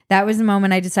That was the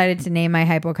moment I decided to name my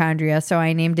hypochondria, so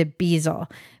I named it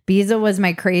Beazle. Beazle was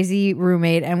my crazy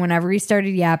roommate, and whenever he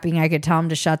started yapping, I could tell him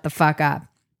to shut the fuck up.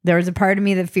 There was a part of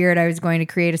me that feared I was going to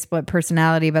create a split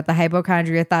personality, but the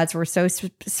hypochondria thoughts were so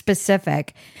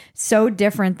specific, so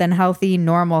different than healthy,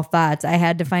 normal thoughts. I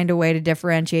had to find a way to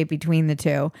differentiate between the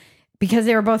two because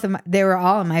they were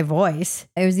all in my voice.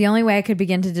 It was the only way I could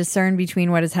begin to discern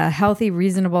between what is a healthy,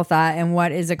 reasonable thought and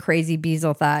what is a crazy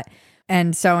Beazle thought.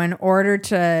 And so in order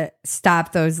to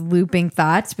stop those looping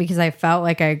thoughts, because I felt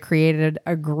like I created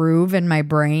a groove in my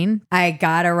brain, I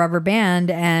got a rubber band.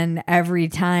 And every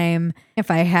time if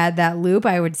I had that loop,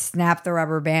 I would snap the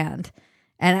rubber band.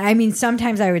 And I mean,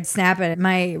 sometimes I would snap it.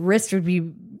 My wrist would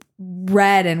be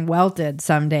red and welted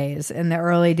some days in the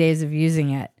early days of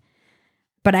using it.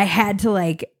 But I had to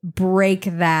like break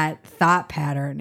that thought pattern.